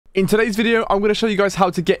In today's video, I'm going to show you guys how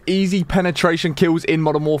to get easy penetration kills in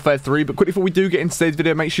Modern Warfare 3. But quickly before we do get into today's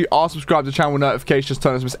video, make sure you are subscribed to the channel with notifications,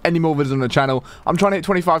 turn on to miss any more videos on the channel. I'm trying to hit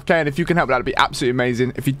 25k, and if you can help, that'd be absolutely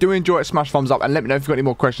amazing. If you do enjoy it, smash thumbs up and let me know if you've got any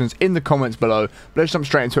more questions in the comments below. But let's jump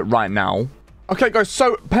straight into it right now. Okay guys,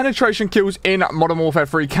 so penetration kills in Modern Warfare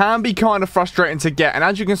 3 can be kind of frustrating to get, and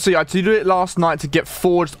as you can see, I did it last night to get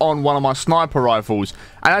forged on one of my sniper rifles,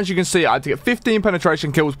 and as you can see, I had to get 15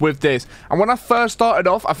 penetration kills with this. And when I first started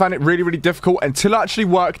off, I found it really difficult until I actually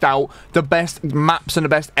worked out the best maps and the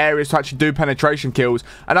best areas to actually do penetration kills,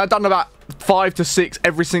 and I've done about 5 to 6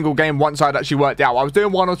 every single game once I'd actually worked out. I was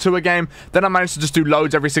doing 1 or 2 a game, then I managed to just do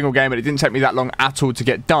loads every single game, and it didn't take me that long at all to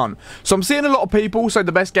get done. So I'm seeing a lot of people say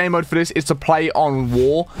the best game mode for this is to play on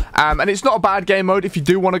War, and it's not a bad game mode if you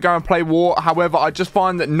do want to go and play War. However, I just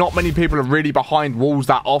find that not many people are really behind walls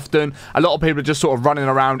that often. A lot of people are just sort of running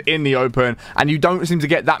around in the open, and you don't seem to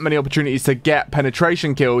get that many opportunities to get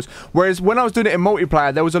penetration kills. Whereas when I was doing it in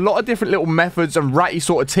multiplayer, there was a lot of different little methods and ratty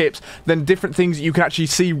sort of tips, then different things that you can actually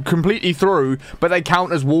see completely through, but they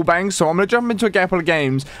count as wall bangs. So I'm going to jump into a couple of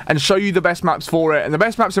games and show you the best maps for it. And the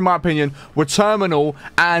best maps, in my opinion, were Terminal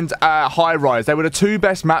and High Rise. They were the 2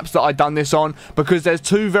 best maps that I'd done this on, because there's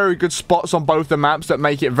 2 very good spots on both the maps that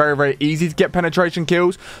make it very easy to get penetration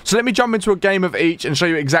kills. So let me jump into a game of each and show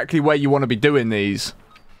you exactly where you want to be doing these.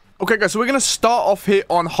 Okay guys, so we're going to start off here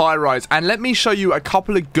on High Rise, and let me show you a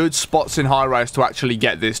couple of good spots in High Rise to actually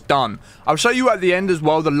get this done. I'll show you at the end as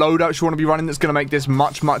well the loadouts you want to be running that's going to make this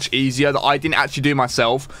much easier, that I didn't actually do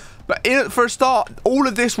myself. But for a start, all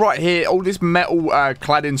of this right here, all this metal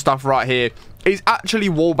cladding stuff right here, is actually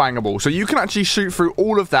wall bangable. So you can actually shoot through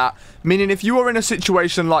all of that, meaning if you are in a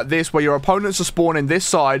situation like this where your opponents are spawning this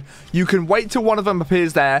side, you can wait till one of them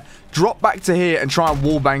appears there, drop back to here and try and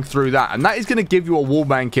wall bang through that, and that is going to give you a wall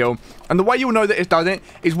bang kill. And the way you'll know that it's done it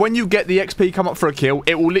is when you get the XP come up for a kill,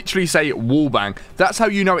 it will literally say wall bang. That's how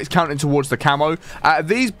you know it's counting towards the camo.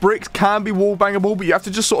 These bricks can be wall bangable, but you have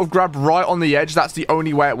to just sort of grab right on the edge. That's the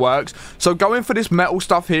only way it works. So going for this metal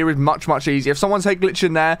stuff here is much easier. If someone's head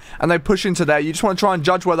glitching there and they push into there, you just want to try and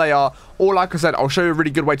judge where they are, or like I said, I'll show you a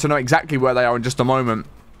really good way to know exactly where they are in just a moment.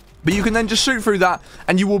 But you can then just shoot through that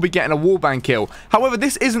and you will be getting a wallbang kill. However,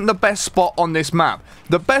 this isn't the best spot on this map.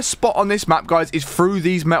 The best spot on this map, guys, is through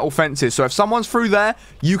these metal fences. So if someone's through there,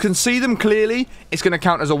 you can see them clearly, it's going to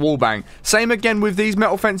count as a wallbang. Same again with these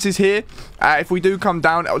metal fences here. If we do come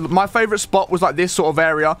down, my favorite spot was like this sort of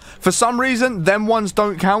area. For some reason, them ones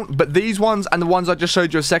don't count, but these ones and the ones I just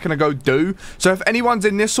showed you a second ago do. So if anyone's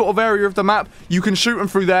in this sort of area of the map, you can shoot them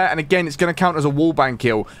through there, and again, it's going to count as a wallbang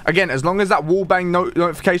kill. Again, as long as that wallbang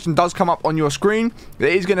notification does come up on your screen, it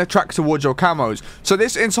is going to track towards your camos. So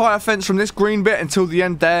this entire fence from this green bit until the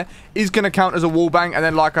end there is going to count as a wallbang. And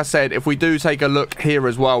then, like I said, if we do take a look here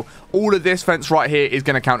as well, all of this fence right here is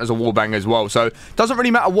going to count as a wallbang as well. So it doesn't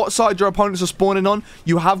really matter what side your opponents are spawning on,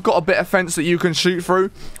 you have got a bit of fence that you can shoot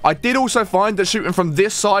through. I did also find that shooting from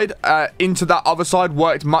this side into that other side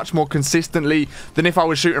worked much more consistently than if I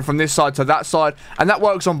was shooting from this side to that side, and that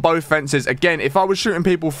works on both fences. Again, if I was shooting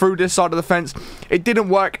people through this side of the fence, it didn't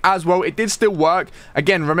work as well. It did still work.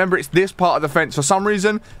 Again, remember, it's this part of the fence. For some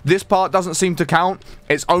reason, this part doesn't seem to count.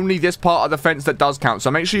 It's only this part of the fence that does count. So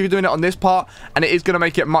make sure you're doing it on this part, and it is going to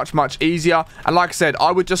make it much easier. And like I said,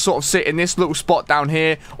 I would just sort of sit in this little spot down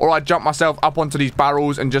here, or I'd jump myself up onto these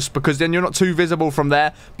barrels, and just because then you're not too visible from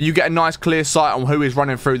there, but you get a nice clear sight on who is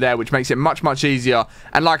running through there, which makes it much easier.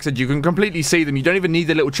 And like I said, you can completely see them. You don't even need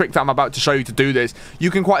the little trick that I'm about to show you to do this.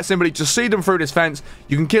 You can quite simply just see them through this fence,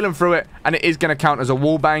 you can kill them through it, and it is going to count as a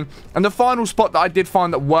wallbang. And the final spot that I did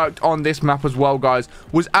find that worked on this map as well, guys,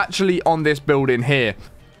 was actually on this building here.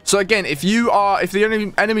 So again, if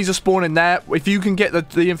the enemies are spawning there, if you can get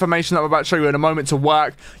the information that I'm about to show you in a moment to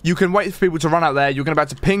work, you can wait for people to run out there, you're going to be able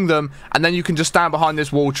to ping them, and then you can just stand behind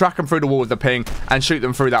this wall, track them through the wall with the ping, and shoot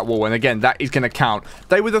them through that wall. And again, that is going to count.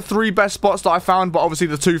 They were the 3 best spots that I found, but obviously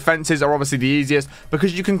the 2 fences are obviously the easiest,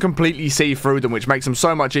 because you can completely see through them, which makes them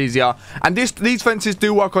so much easier. And these fences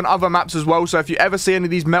do work on other maps as well, so if you ever see any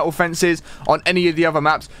of these metal fences on any of the other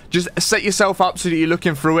maps, just set yourself up so that you're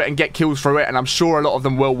looking through it and get kills through it, and I'm sure a lot of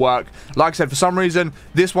them will work. Like I said, for some reason,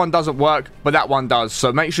 this one doesn't work, but that one does.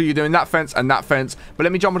 So make sure you're doing that fence and that fence. But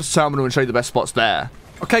let me jump onto Terminal and show you the best spots there.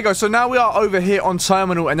 Okay guys, so now we are over here on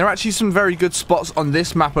Terminal, and there are actually some very good spots on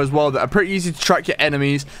this map as well that are pretty easy to track your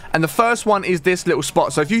enemies. And the first one is this little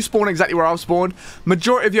spot. So if you spawn exactly where I've spawned,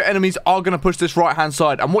 majority of your enemies are going to push this right hand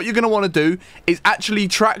side. And what you're going to want to do is actually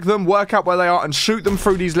track them, work out where they are, and shoot them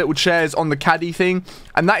through these little chairs on the caddy thing.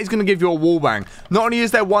 And that is going to give you a wall bang. Not only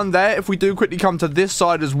is there one there, if we do quickly come to this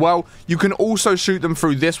side as well, you can also shoot them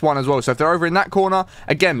through this one as well. So if they're over in that corner,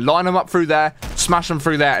 again, line them up through there, smash them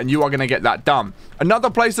through there, and you are going to get that done.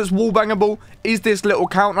 Another place that's wall bangable is this little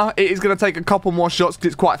counter. It is going to take a couple more shots because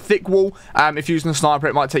it's quite a thick wall. If you're using a sniper,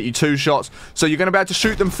 it might take you 2 shots. So you're going to be able to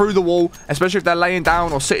shoot them through the wall, especially if they're laying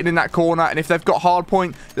down or sitting in that corner. And if they've got hard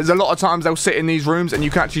point, there's a lot of times they'll sit in these rooms and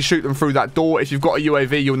you can actually shoot them through that door. If you've got a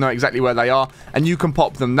UAV, you'll know exactly where they are and you can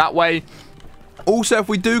pop them that way. Also, if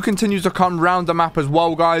we do continue to come round the map as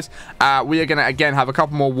well, guys, we are going to, again, have a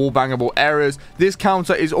couple more wall bangable areas. This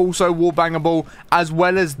counter is also wall bangable, as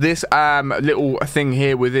well as this little thing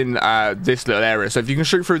here within this little area. So if you can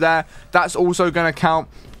shoot through there, that's also going to count.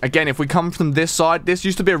 Again, if we come from this side, this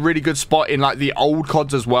used to be a really good spot in like the old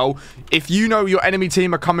CODs as well. If you know your enemy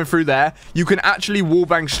team are coming through there, you can actually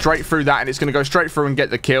wallbang straight through that and it's going to go straight through and get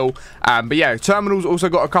the kill. But yeah, Terminal's also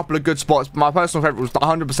got a couple of good spots. My personal favorite was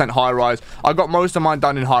 100% high rise. I got most of mine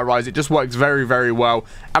done in high rise. It just works very, very well.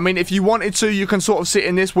 I mean, if you wanted to, you can sort of sit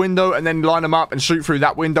in this window and then line them up and shoot through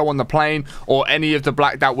that window on the plane, or any of the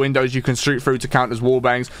blacked out windows you can shoot through to count as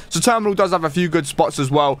wallbangs. So Terminal does have a few good spots as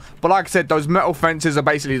well. But like I said, those metal fences are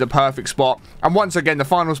basically the perfect spot. And once again, the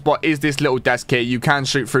final spot is this little desk here. You can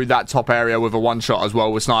shoot through that top area with a one shot as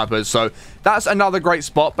well with snipers. So that's another great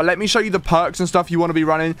spot. But let me show you the perks and stuff you want to be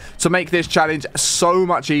running to make this challenge so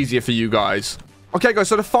much easier for you guys. Okay guys,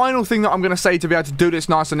 so the final thing that I'm going to say to be able to do this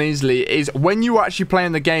nice and easily is when you are actually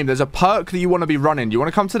playing the game, there's a perk that you want to be running. You want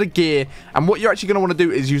to come to the gear, and what you're actually going to want to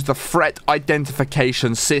do is use the threat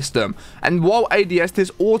identification system. And while ADS,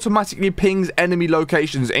 this automatically pings enemy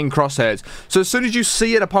locations in crosshairs. So as soon as you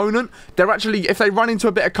see an opponent, they're actually, if they run into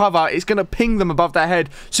a bit of cover, it's going to ping them above their head.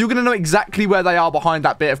 So you're going to know exactly where they are behind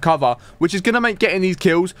that bit of cover, which is going to make getting these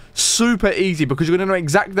kills super easy because you're going to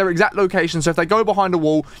know their exact location. So if they go behind a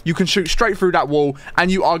wall, you can shoot straight through that wall and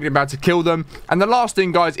you are going to be able to kill them. And the last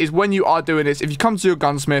thing, guys, is when you are doing this, if you come to your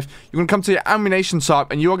gunsmith, you're going to come to your ammunition type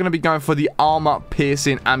and you are going to be going for the armor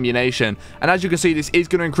piercing ammunition. And as you can see, this is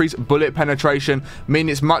going to increase bullet penetration,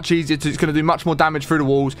 meaning it's much easier to, it's going to do much more damage through the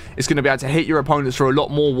walls. It's going to be able to hit your opponents through a lot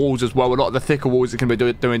more walls as well. A lot of the thicker walls it can be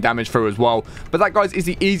doing damage through as well. But that, guys, is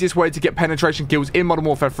the easiest way to get penetration kills in Modern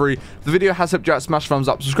Warfare 3. If the video has helped you out, smash thumbs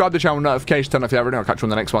up, subscribe to the channel, notification turn off if you haven't. I'll catch you on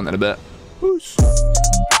the next one in a bit. Peace.